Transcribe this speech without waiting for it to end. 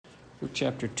Luke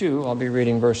chapter 2, I'll be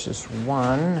reading verses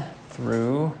 1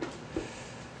 through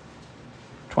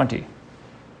 20.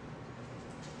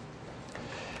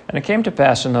 And it came to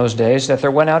pass in those days that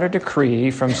there went out a decree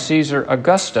from Caesar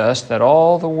Augustus that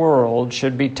all the world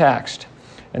should be taxed.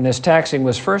 And this taxing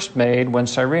was first made when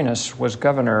Cyrenius was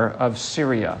governor of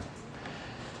Syria.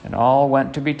 And all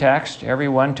went to be taxed, every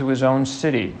one to his own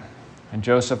city. And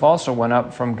Joseph also went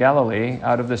up from Galilee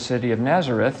out of the city of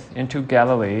Nazareth into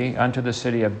Galilee unto the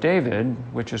city of David,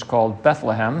 which is called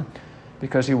Bethlehem,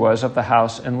 because he was of the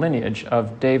house and lineage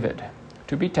of David,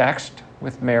 to be taxed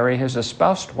with Mary his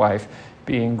espoused wife,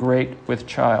 being great with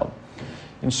child.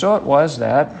 And so it was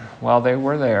that, while they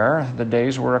were there, the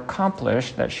days were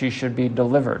accomplished that she should be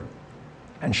delivered.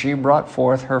 And she brought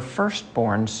forth her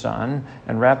firstborn son,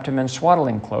 and wrapped him in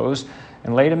swaddling clothes,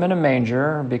 and laid him in a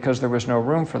manger, because there was no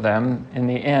room for them in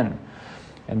the inn.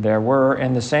 And there were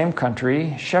in the same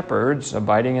country shepherds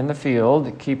abiding in the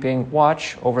field, keeping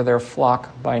watch over their flock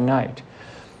by night.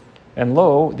 And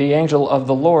lo, the angel of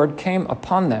the Lord came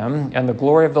upon them, and the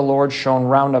glory of the Lord shone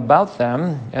round about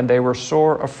them, and they were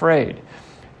sore afraid.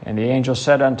 And the angel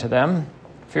said unto them,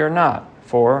 Fear not,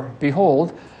 for,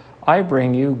 behold, I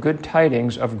bring you good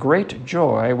tidings of great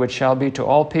joy, which shall be to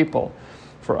all people.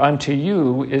 For unto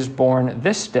you is born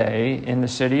this day in the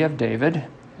city of David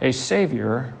a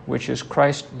Savior, which is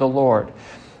Christ the Lord.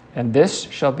 And this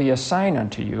shall be a sign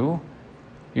unto you.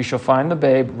 You shall find the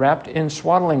babe wrapped in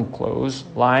swaddling clothes,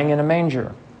 lying in a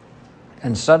manger.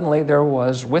 And suddenly there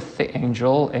was with the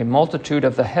angel a multitude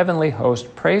of the heavenly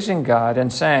host, praising God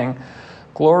and saying,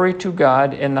 Glory to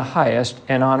God in the highest,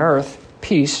 and on earth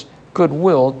peace,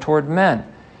 goodwill toward men.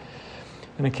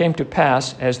 And it came to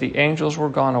pass, as the angels were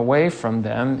gone away from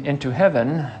them into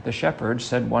heaven, the shepherds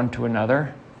said one to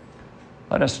another,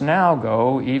 Let us now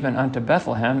go even unto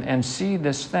Bethlehem, and see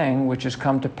this thing which is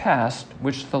come to pass,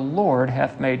 which the Lord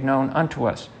hath made known unto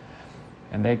us.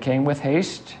 And they came with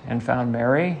haste, and found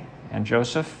Mary, and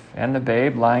Joseph, and the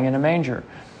babe lying in a manger.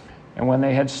 And when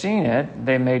they had seen it,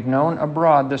 they made known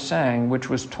abroad the saying which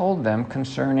was told them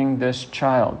concerning this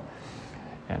child.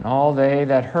 And all they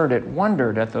that heard it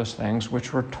wondered at those things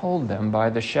which were told them by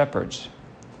the shepherds.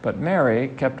 But Mary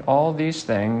kept all these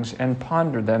things, and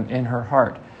pondered them in her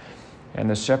heart. And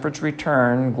the shepherds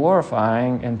returned,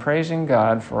 glorifying and praising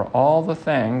God for all the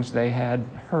things they had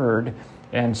heard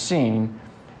and seen,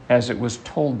 as it was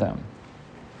told them.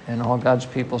 And all God's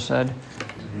people said,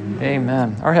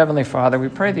 Amen. Our Heavenly Father, we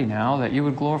pray Thee now that You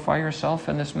would glorify Yourself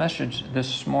in this message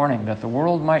this morning, that the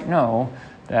world might know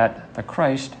that the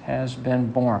Christ has been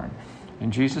born.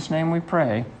 In Jesus' name we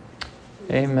pray,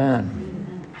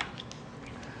 Amen.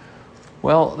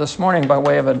 Well, this morning, by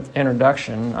way of an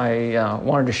introduction, I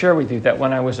wanted to share with you that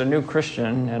when I was a new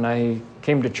Christian and I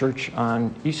came to church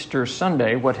on Easter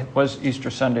Sunday, what was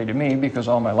Easter Sunday to me, because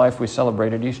all my life we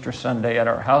celebrated Easter Sunday at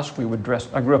our house. We would dress.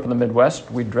 I grew up in the Midwest.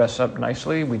 We'd dress up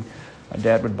nicely. My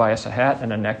dad would buy us a hat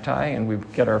and a necktie, and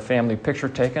we'd get our family picture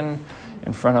taken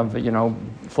in front of,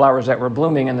 flowers that were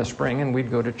blooming in the spring, and we'd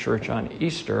go to church on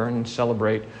Easter and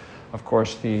celebrate, of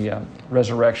course, the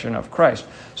resurrection of Christ.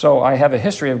 So I have a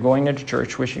history of going into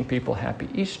church wishing people happy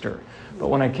Easter. But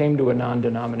when I came to a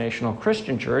non-denominational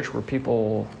Christian church where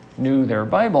people knew their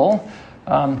Bible,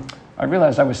 I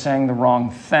realized I was saying the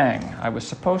wrong thing. I was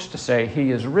supposed to say,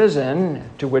 He is risen,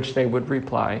 to which they would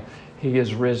reply, He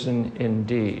is risen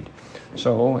indeed.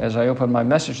 So as I open my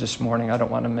message this morning, I don't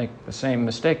want to make the same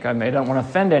mistake I made. I don't want to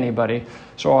offend anybody.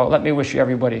 So let me wish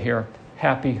everybody here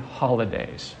happy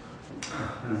holidays.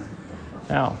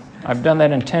 Now, I've done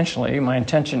that intentionally. My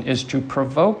intention is to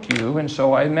provoke you, and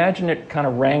so I imagine it kind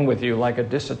of rang with you like a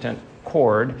dissonant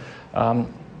chord on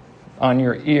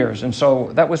your ears. And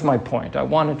so that was my point. I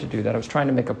wanted to do that. I was trying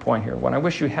to make a point here. When I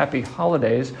wish you happy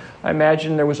holidays, I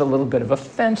imagine there was a little bit of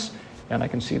offense, and I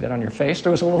can see that on your face.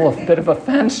 There was a little bit of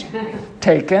offense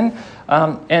taken.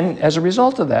 And as a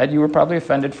result of that, you were probably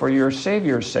offended for your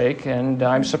Savior's sake. And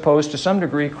I'm supposed to some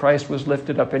degree Christ was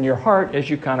lifted up in your heart as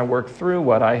you kind of worked through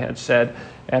what I had said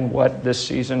and what this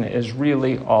season is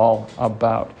really all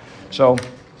about. So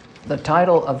the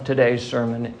title of today's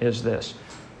sermon is this: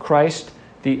 Christ,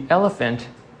 the Elephant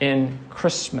in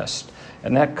Christmas.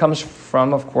 And that comes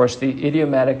from, of course, the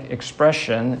idiomatic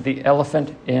expression, the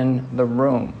elephant in the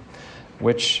room,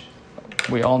 which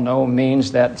we all know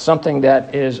means that something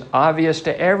that is obvious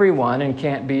to everyone and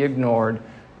can't be ignored,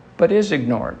 but is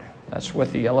ignored. That's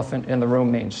what the elephant in the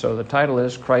room means. So the title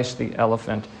is Christ the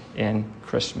Elephant in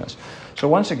Christmas. So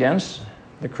once again,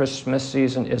 the Christmas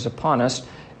season is upon us,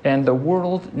 and the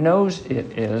world knows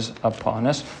it is upon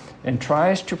us and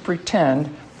tries to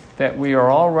pretend that we are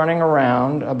all running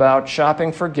around about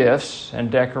shopping for gifts and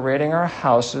decorating our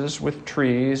houses with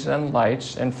trees and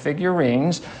lights and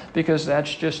figurines, because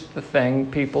that's just the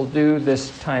thing people do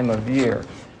this time of year.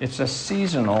 It's a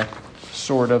seasonal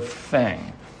sort of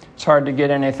thing. It's hard to get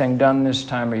anything done this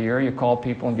time of year. You call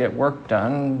people and get work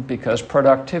done because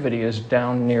productivity is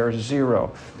down near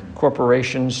zero.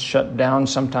 Corporations shut down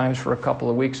sometimes for a couple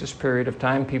of weeks this period of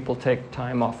time. People take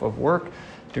time off of work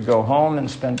to go home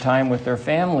and spend time with their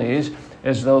families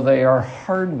as though they are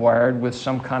hardwired with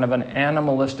some kind of an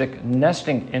animalistic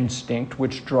nesting instinct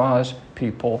which draws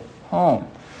people home.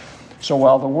 So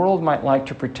while the world might like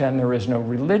to pretend there is no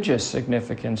religious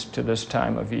significance to this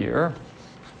time of year,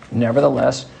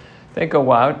 nevertheless, they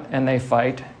go out and they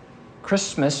fight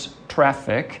Christmas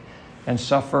traffic and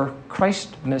suffer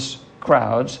Christmas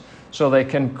crowds so they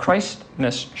can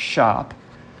Christmas shop.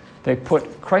 They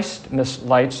put Christmas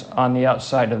lights on the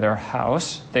outside of their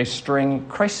house. They string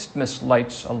Christmas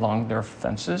lights along their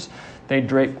fences. They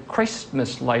drape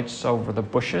Christmas lights over the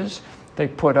bushes. They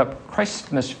put up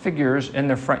Christmas figures in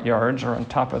their front yards or on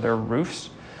top of their roofs.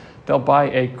 They'll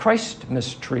buy a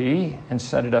Christmas tree and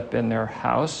set it up in their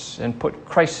house and put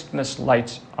Christmas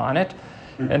lights on it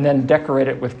and then decorate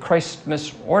it with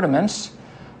Christmas ornaments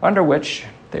under which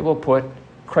they will put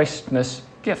Christmas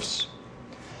gifts.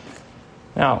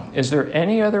 Now, is there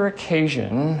any other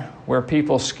occasion where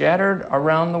people scattered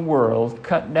around the world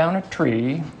cut down a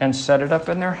tree and set it up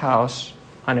in their house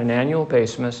on an annual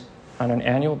basis,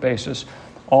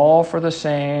 all for the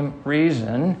same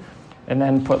reason, and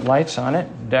then put lights on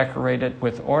it, decorate it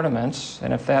with ornaments,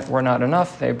 and if that were not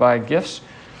enough, they buy gifts,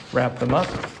 wrap them up,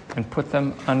 and put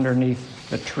them underneath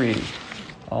the tree,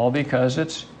 all because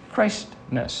it's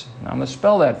Christmas. Now I'm going to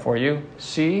spell that for you,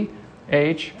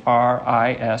 C-H-R-I-S-T-M-A-S,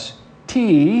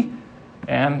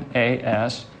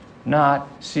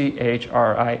 not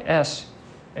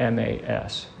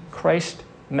C-H-R-I-S-M-A-S,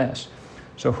 Christmas.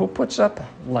 So who puts up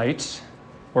lights,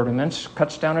 ornaments,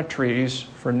 cuts down a trees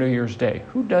for New Year's Day?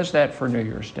 Who does that for New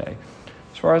Year's Day?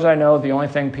 As far as I know, the only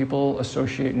thing people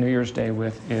associate New Year's Day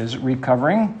with is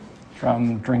recovering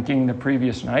from drinking the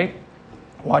previous night,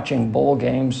 watching bowl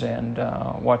games, and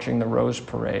watching the Rose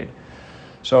Parade.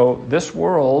 So this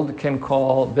world can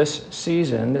call this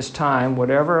season, this time,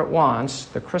 whatever it wants,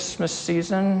 the Christmas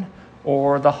season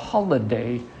or the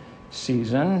holiday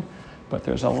season. But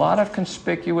there's a lot of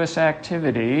conspicuous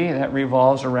activity that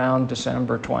revolves around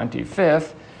December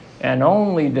 25th, and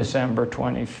only December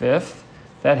 25th,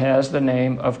 that has the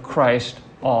name of Christ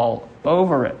all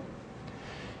over it.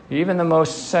 Even the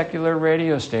most secular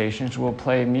radio stations will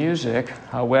play music,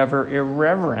 however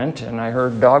irreverent, and I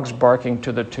heard dogs barking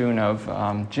to the tune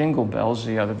of Jingle Bells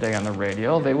the other day on the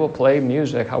radio. They will play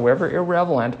music, however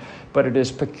irreverent, but it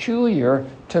is peculiar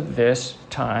to this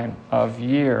time of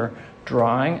year,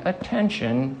 drawing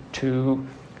attention to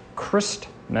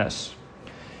Christmas.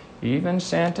 Even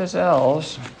Santa's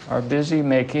elves are busy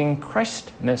making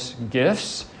Christmas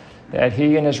gifts that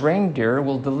he and his reindeer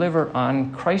will deliver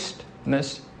on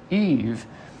Christmas Eve.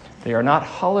 They are not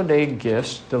holiday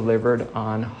gifts delivered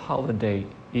on holiday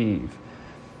Eve.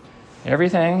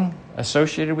 Everything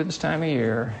associated with this time of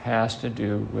year has to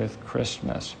do with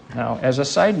Christmas. Now, as a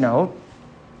side note,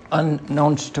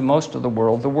 unknowns to most of the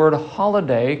world, the word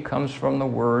holiday comes from the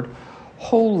word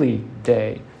holy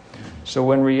day.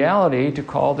 So in reality, to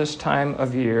call this time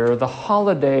of year the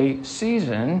holiday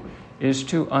season is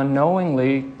to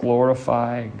unknowingly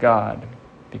glorify God,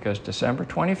 because December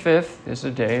 25th is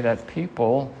a day that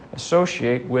people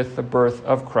associate with the birth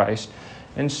of Christ,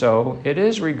 and so it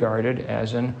is regarded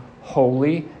as an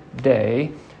holy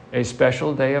day, a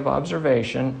special day of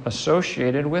observation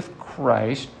associated with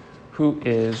Christ, who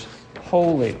is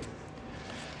holy.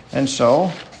 And so,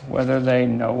 whether they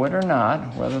know it or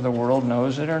not, whether the world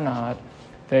knows it or not,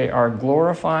 they are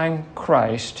glorifying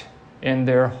Christ in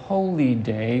their holy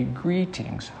day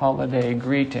greetings, holiday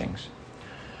greetings.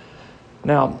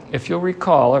 Now, if you'll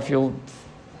recall, I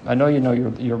know you know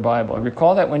your Bible.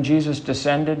 Recall that when Jesus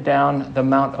descended down the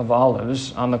Mount of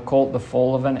Olives on the colt, the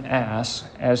foal of an ass,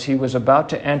 as he was about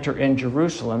to enter in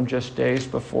Jerusalem just days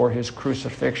before his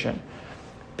crucifixion,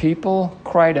 people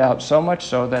cried out so much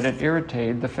so that it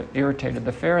irritated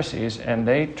the Pharisees, and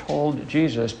they told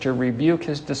Jesus to rebuke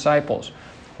his disciples.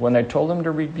 When they told him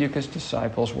to rebuke his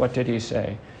disciples, what did he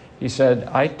say? He said,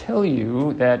 "I tell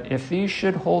you that if these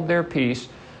should hold their peace,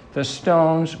 the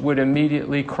stones would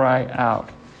immediately cry out."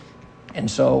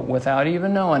 And so, without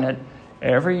even knowing it,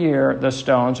 every year the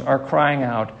stones are crying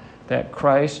out that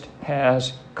Christ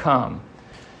has come.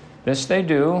 This they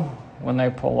do when they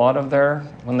pull all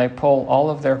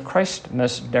of their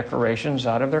Christmas decorations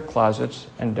out of their closets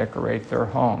and decorate their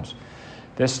homes.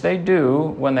 This they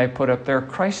do when they put up their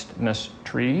Christmas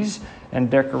trees and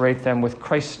decorate them with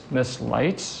Christmas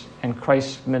lights and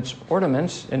Christmas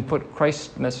ornaments and put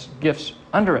Christmas gifts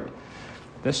under it.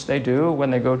 This they do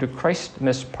when they go to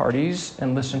Christmas parties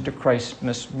and listen to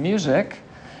Christmas music,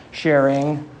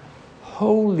 sharing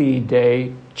Holy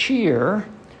Day cheer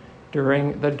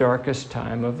during the darkest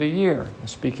time of the year.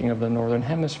 Speaking of the Northern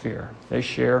Hemisphere, they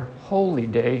share Holy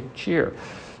Day cheer.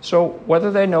 So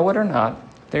whether they know it or not,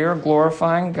 they are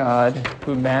glorifying God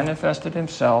who manifested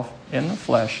himself in the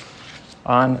flesh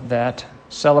on that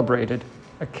celebrated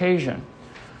occasion.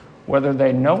 Whether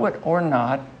they know it or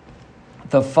not,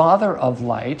 the Father of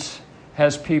lights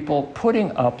has people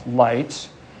putting up lights,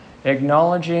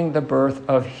 acknowledging the birth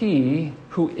of He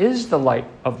who is the light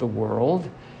of the world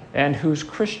and whose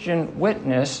Christian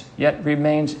witness yet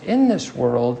remains in this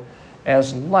world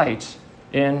as lights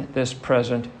in this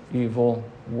present evil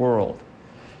world.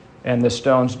 And the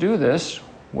stones do this,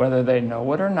 whether they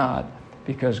know it or not,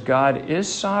 because God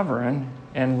is sovereign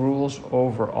and rules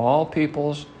over all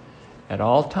peoples at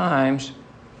all times,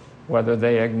 whether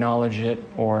they acknowledge it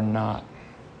or not.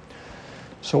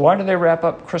 So why do they wrap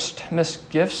up Christmas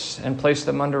gifts and place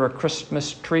them under a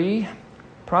Christmas tree?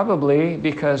 Probably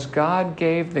because God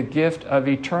gave the gift of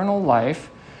eternal life,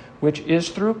 which is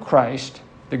through Christ,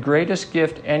 the greatest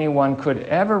gift anyone could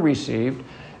ever receive,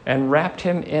 and wrapped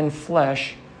him in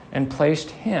flesh and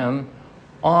placed him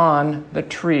on the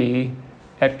tree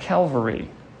at Calvary.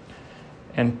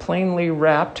 And plainly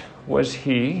wrapped was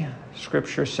he.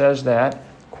 Scripture says that,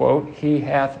 quote, "He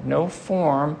hath no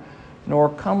form nor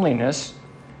comeliness,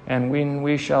 and when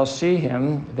we shall see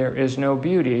him, there is no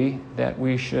beauty that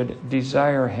we should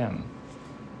desire him."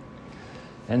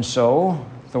 And so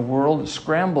the world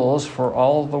scrambles for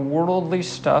all the worldly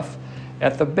stuff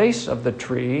at the base of the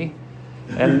tree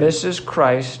and misses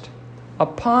Christ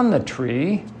upon the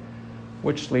tree,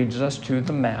 which leads us to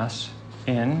the Mass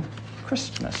in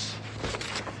Christmas.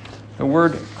 The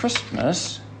word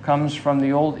Christmas comes from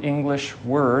the Old English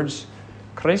words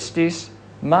Christis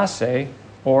Masse,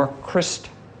 or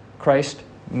Christ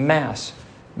Mass,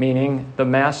 meaning the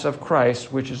Mass of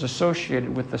Christ, which is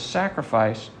associated with the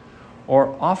sacrifice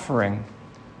or offering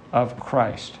of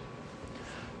Christ.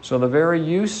 So the very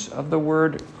use of the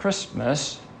word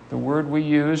Christmas, the word we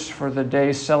use for the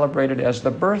day celebrated as the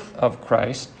birth of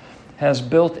Christ, has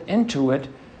built into it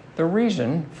the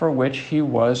reason for which he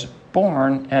was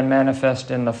born and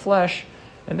manifest in the flesh,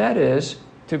 and that is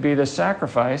to be the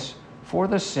sacrifice for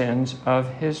the sins of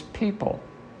his people.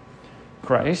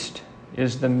 Christ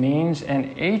is the means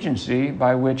and agency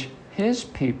by which his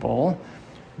people,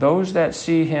 those that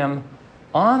see him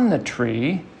on the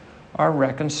tree, are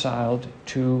reconciled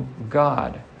to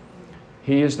God.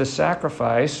 He is the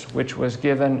sacrifice which was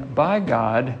given by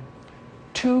God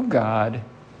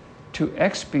to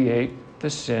expiate the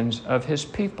sins of his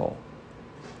people.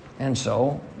 And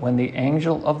so, when the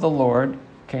angel of the Lord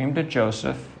came to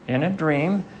Joseph in a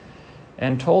dream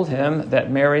and told him that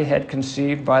Mary had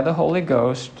conceived by the Holy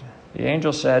Ghost, the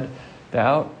angel said,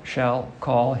 "Thou shalt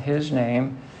call his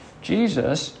name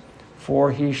Jesus, for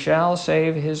he shall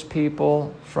save his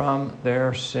people from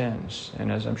their sins."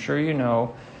 And as I'm sure you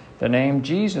know, the name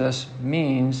Jesus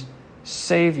means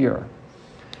Savior.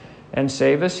 And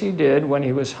save us he did when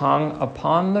he was hung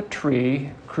upon the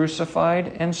tree,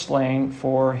 crucified and slain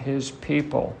for his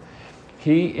people.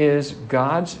 He is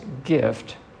God's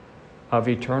gift of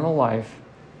eternal life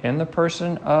in the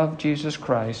person of Jesus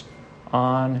Christ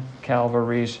on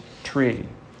Calvary's tree.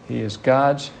 He is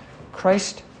God's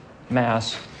Christ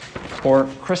Mass or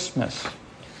Christmas.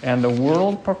 And the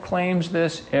world proclaims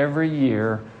this every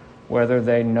year, whether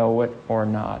they know it or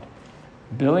not.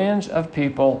 Billions of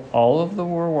people all over the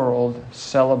world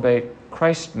celebrate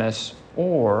Christmas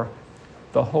or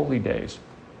the holy days.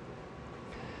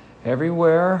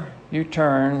 Everywhere you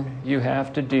turn, you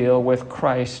have to deal with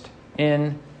Christ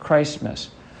in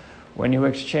Christmas. When you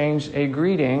exchange a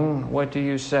greeting, what do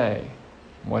you say?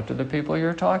 What do the people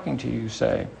you're talking to you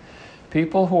say?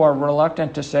 People who are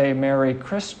reluctant to say Merry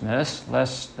Christmas,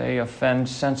 lest they offend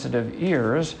sensitive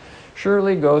ears,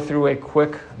 surely go through a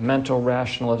quick mental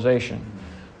rationalization.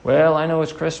 Well, I know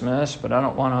it's Christmas, but I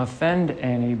don't want to offend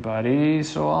anybody,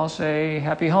 so I'll say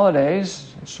Happy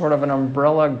Holidays. It's sort of an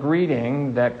umbrella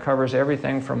greeting that covers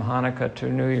everything from Hanukkah to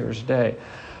New Year's Day.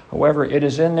 However, it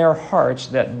is in their hearts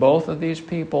that both of these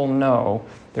people know,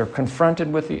 they're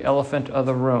confronted with the elephant of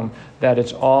the room, that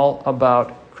it's all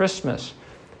about Christmas.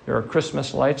 There are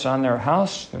Christmas lights on their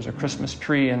house. There's a Christmas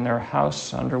tree in their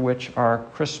house under which are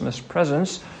Christmas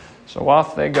presents. So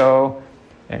off they go,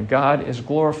 and God is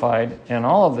glorified in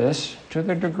all of this to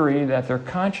the degree that their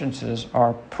consciences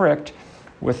are pricked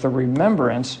with the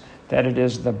remembrance that it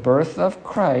is the birth of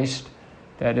Christ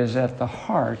that is at the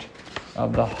heart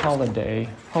of the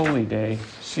holy day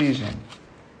season.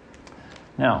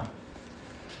 Now,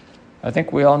 I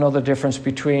think we all know the difference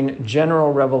between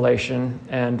general revelation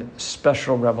and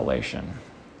special revelation.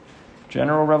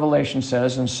 General revelation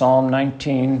says in Psalm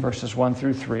 19, verses 1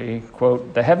 through 3,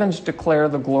 quote, "The heavens declare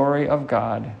the glory of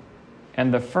God,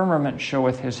 and the firmament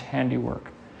showeth his handiwork.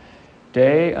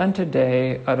 Day unto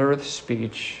day uttereth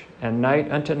speech, and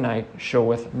night unto night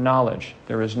showeth knowledge.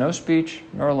 There is no speech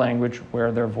nor language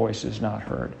where their voice is not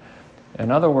heard."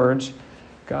 In other words,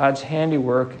 God's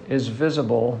handiwork is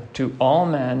visible to all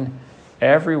men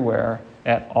everywhere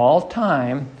at all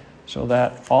time, so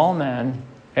that all men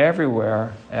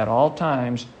everywhere at all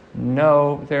times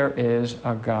know there is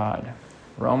a God.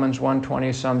 Romans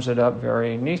 1:20 sums it up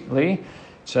very neatly. It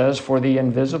says, "For the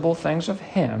invisible things of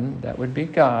him," that would be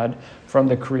God, "from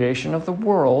the creation of the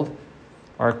world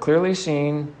are clearly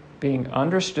seen, being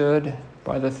understood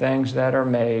by the things that are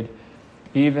made,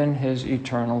 even his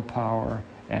eternal power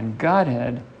and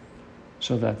Godhead,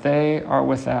 so that they are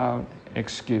without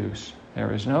excuse."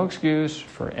 There is no excuse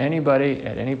for anybody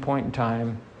at any point in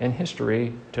time in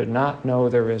history to not know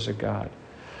there is a God.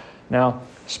 Now,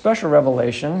 special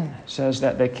revelation says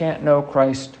that they can't know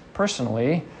Christ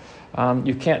personally.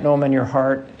 You can't know him in your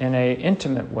heart in an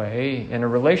intimate way, in a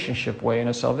relationship way, in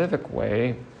a salvific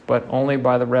way, but only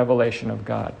by the revelation of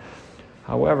God.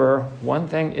 However, one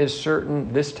thing is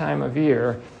certain this time of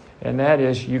year, and that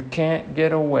is you can't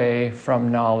get away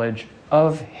from knowledge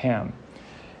of him.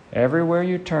 Everywhere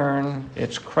you turn,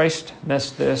 it's Christmas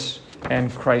this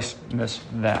and Christmas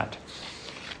that.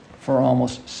 For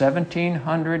almost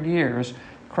 1,700 years,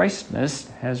 Christmas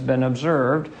has been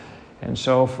observed, and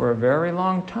so for a very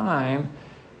long time,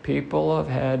 people have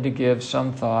had to give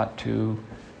some thought to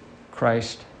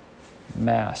Christ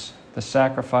Mass, the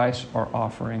sacrifice or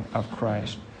offering of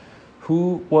Christ.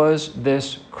 Who was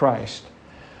this Christ?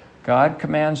 God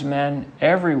commands men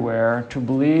everywhere to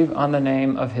believe on the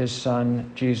name of his Son,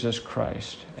 Jesus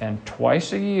Christ. And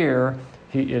twice a year,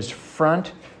 he is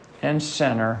front and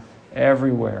center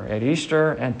everywhere, at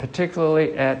Easter and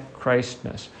particularly at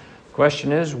Christmas. The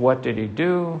question is, what did he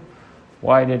do?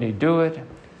 Why did he do it?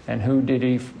 And who did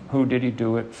he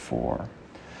do it for?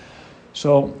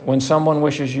 So when someone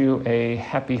wishes you a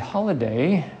happy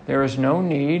holiday, there is no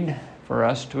need for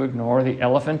us to ignore the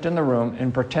elephant in the room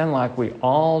and pretend like we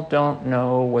all don't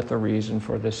know what the reason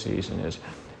for this season is.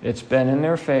 It's been in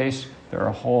their face their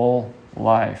whole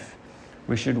life.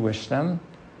 We should wish them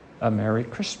a Merry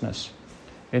Christmas.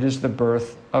 It is the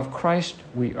birth of Christ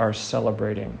we are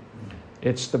celebrating.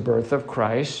 It's the birth of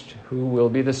Christ who will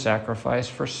be the sacrifice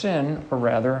for sin, or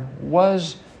rather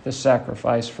was the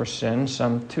sacrifice for sin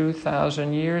some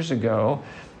 2,000 years ago,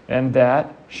 and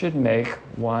that should make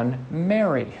one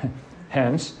merry.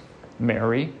 Hence,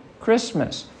 Merry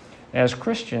Christmas. As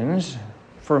Christians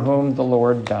for whom the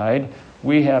Lord died,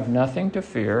 we have nothing to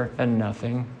fear and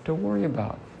nothing to worry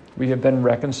about. We have been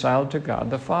reconciled to God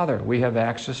the Father. We have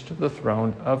access to the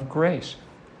throne of grace.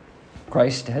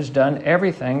 Christ has done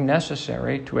everything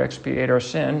necessary to expiate our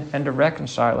sin and to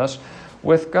reconcile us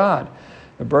with God.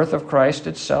 The birth of Christ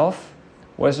itself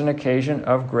was an occasion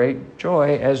of great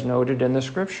joy, as noted in the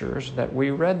scriptures that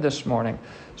we read this morning.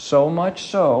 So much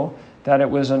so that it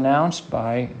was announced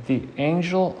by the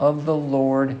angel of the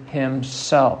Lord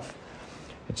himself.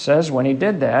 It says when he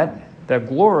did that, the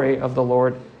glory of the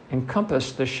Lord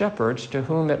encompassed the shepherds to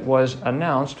whom it was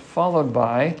announced, followed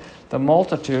by the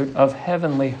multitude of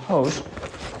heavenly hosts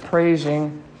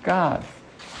praising God.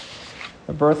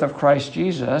 The birth of Christ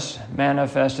Jesus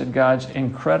manifested God's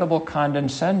incredible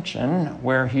condescension,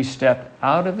 where he stepped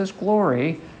out of his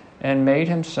glory and made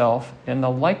himself in the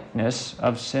likeness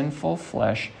of sinful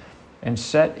flesh and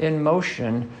set in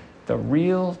motion the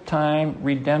real-time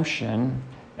redemption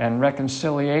and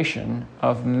reconciliation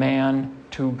of man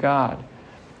to God.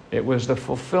 It was the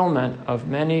fulfillment of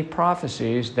many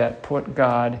prophecies that put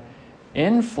God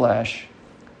in flesh,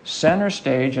 center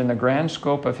stage in the grand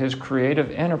scope of his creative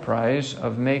enterprise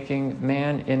of making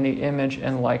man in the image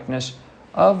and likeness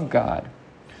of God.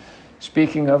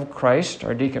 Speaking of Christ,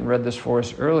 our deacon read this for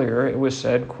us earlier, it was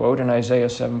said, quote, in Isaiah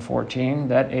 7:14,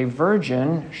 that a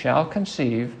virgin shall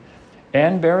conceive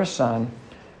and bear a son,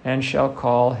 and shall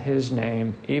call his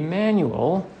name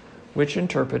Emmanuel, which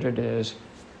interpreted is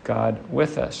God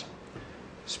with us.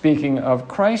 Speaking of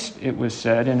Christ, it was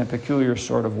said in a peculiar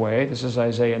sort of way, this is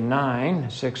Isaiah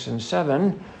 9:6 and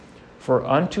 7, for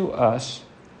unto us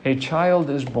a child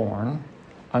is born,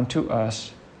 unto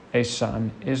us a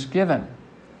son is given.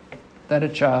 that a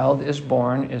child is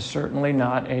born is certainly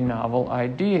not a novel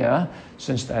idea,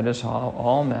 since that is how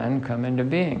all men come into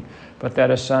being. But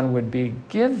that a son would be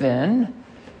given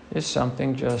is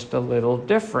something just a little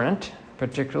different,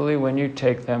 particularly when you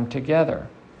take them together.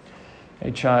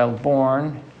 A child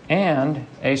born and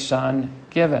a son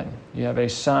given. You have a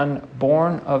son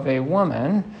born of a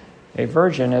woman, a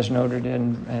virgin as noted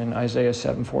in Isaiah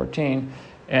 7:14,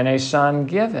 and a son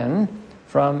given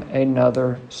from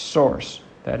another source.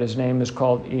 That his name is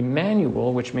called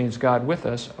Emmanuel, which means God with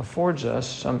us, affords us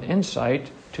some insight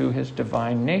to his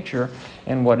divine nature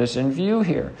and what is in view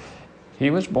here. He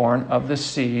was born of the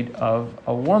seed of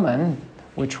a woman,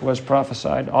 which was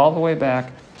prophesied all the way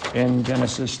back in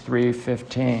Genesis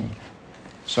 3:15.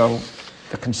 So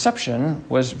the conception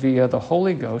was via the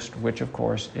Holy Ghost, which of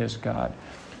course is God.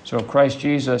 So Christ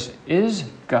Jesus is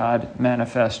God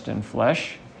manifest in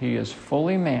flesh. He is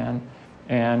fully man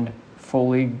and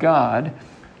fully God,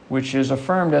 which is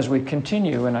affirmed as we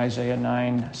continue in Isaiah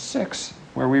 9:6,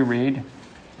 where we read,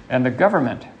 "And the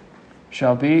government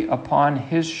shall be upon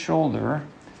his shoulder,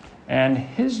 and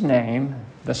his name,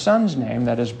 the son's name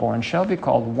that is born, shall be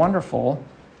called Wonderful,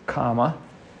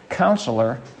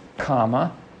 Counselor,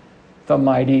 the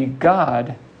Mighty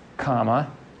God,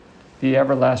 the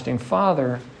Everlasting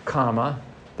Father,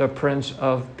 the Prince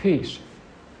of Peace."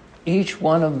 Each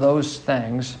one of those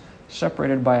things,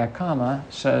 separated by a comma,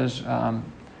 says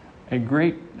a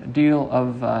great deal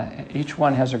of, each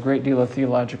one has a great deal of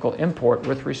theological import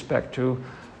with respect to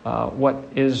what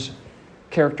is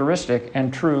characteristic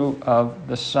and true of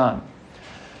the Son.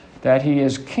 That he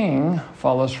is king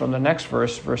follows from the next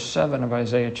verse, verse 7 of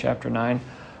Isaiah chapter 9,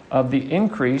 "Of the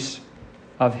increase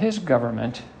of his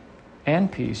government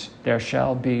and peace there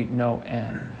shall be no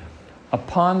end.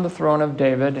 Upon the throne of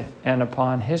David and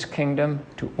upon his kingdom,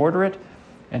 to order it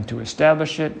and to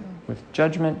establish it with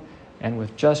judgment and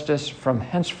with justice from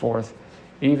henceforth,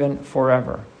 even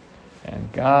forever."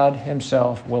 And God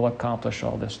himself will accomplish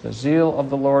all this. The zeal of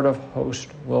the Lord of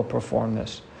hosts will perform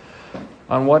this.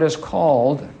 On what is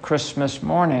called Christmas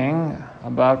morning,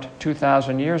 about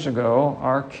 2,000 years ago,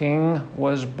 our King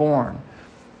was born.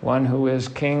 One who is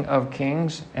King of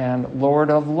kings and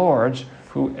Lord of lords,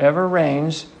 who ever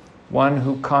reigns, one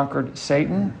who conquered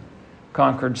Satan,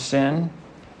 conquered sin,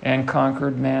 and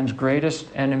conquered man's greatest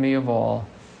enemy of all,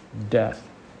 death.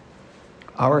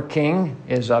 Our King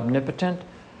is omnipotent,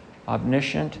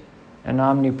 omniscient, and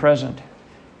omnipresent.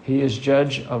 He is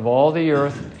judge of all the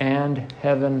earth and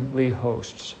heavenly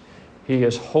hosts. He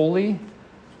is holy,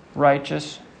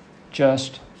 righteous,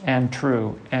 just, and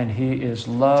true, and he is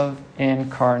love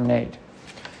incarnate.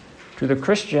 To the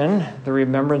Christian, the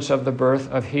remembrance of the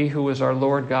birth of he who is our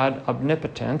Lord God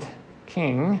omnipotent,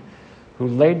 King, who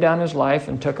laid down his life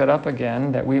and took it up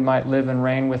again, that we might live and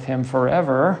reign with him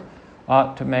forever,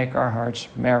 ought to make our hearts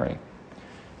merry.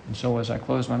 And so as I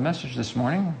close my message this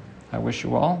morning, I wish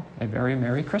you all a very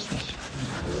Merry Christmas.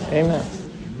 Amen.